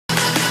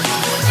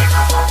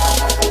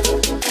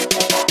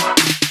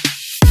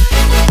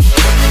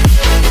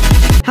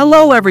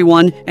Hello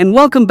everyone, and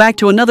welcome back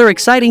to another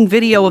exciting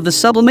video of the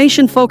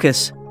sublimation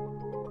focus.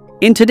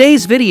 In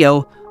today's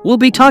video, we'll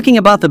be talking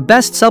about the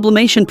best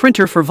sublimation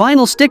printer for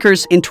vinyl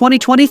stickers in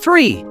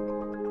 2023.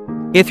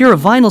 If you're a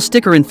vinyl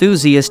sticker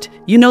enthusiast,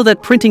 you know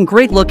that printing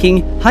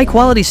great-looking,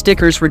 high-quality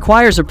stickers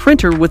requires a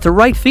printer with the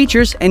right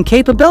features and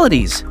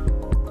capabilities.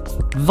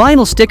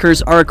 Vinyl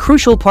stickers are a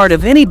crucial part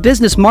of any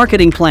business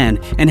marketing plan,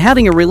 and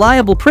having a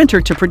reliable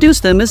printer to produce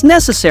them is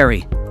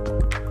necessary.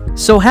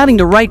 So having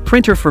the right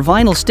printer for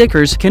vinyl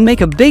stickers can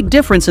make a big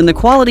difference in the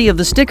quality of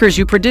the stickers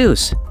you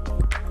produce.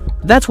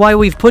 That's why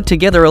we've put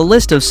together a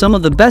list of some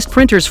of the best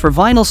printers for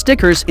vinyl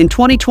stickers in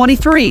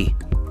 2023.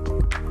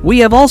 We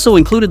have also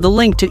included the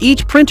link to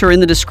each printer in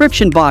the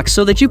description box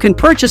so that you can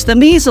purchase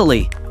them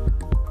easily.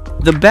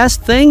 The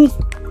best thing?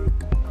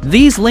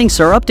 These links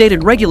are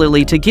updated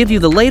regularly to give you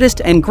the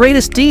latest and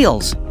greatest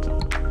deals.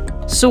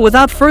 So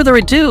without further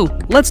ado,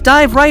 let's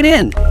dive right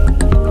in.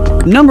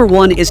 Number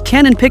 1 is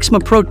Canon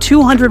PIXMA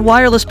PRO-200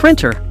 wireless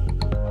printer.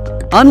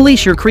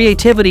 Unleash your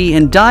creativity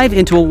and dive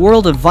into a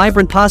world of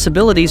vibrant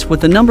possibilities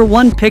with the number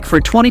 1 pick for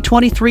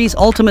 2023's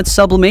ultimate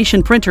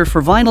sublimation printer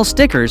for vinyl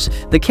stickers,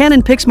 the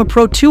Canon PIXMA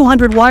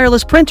PRO-200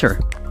 wireless printer.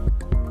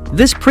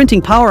 This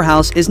printing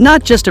powerhouse is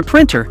not just a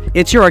printer,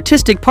 it's your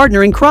artistic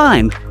partner in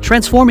crime,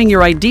 transforming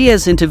your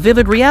ideas into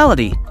vivid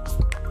reality.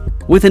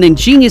 With an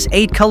ingenious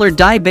 8-color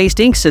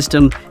dye-based ink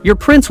system, your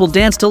prints will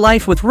dance to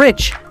life with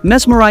rich,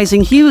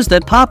 mesmerizing hues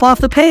that pop off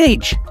the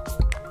page.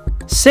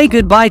 Say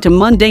goodbye to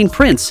mundane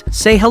prints,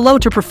 say hello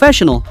to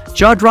professional,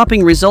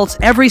 jaw-dropping results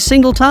every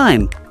single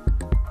time.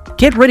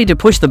 Get ready to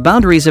push the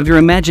boundaries of your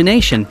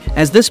imagination,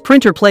 as this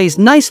printer plays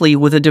nicely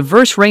with a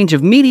diverse range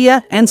of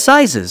media and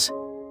sizes.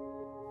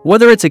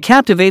 Whether it's a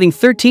captivating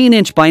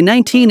 13-inch by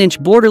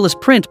 19-inch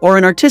borderless print or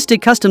an artistic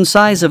custom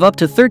size of up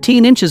to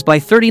 13 inches by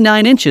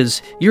 39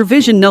 inches, your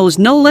vision knows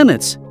no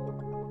limits.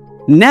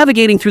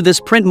 Navigating through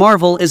this print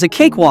marvel is a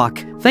cakewalk,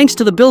 thanks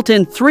to the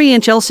built-in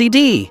 3-inch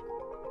LCD.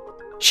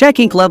 Check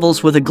ink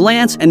levels with a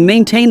glance and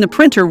maintain the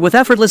printer with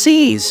effortless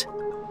ease.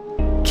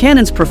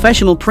 Canon's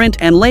Professional Print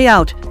and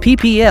Layout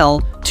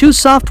 2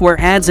 software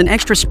adds an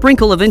extra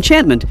sprinkle of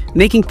enchantment,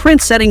 making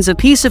print settings a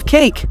piece of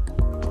cake.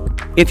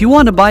 If you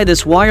want to buy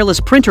this wireless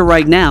printer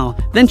right now,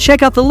 then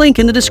check out the link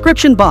in the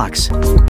description box.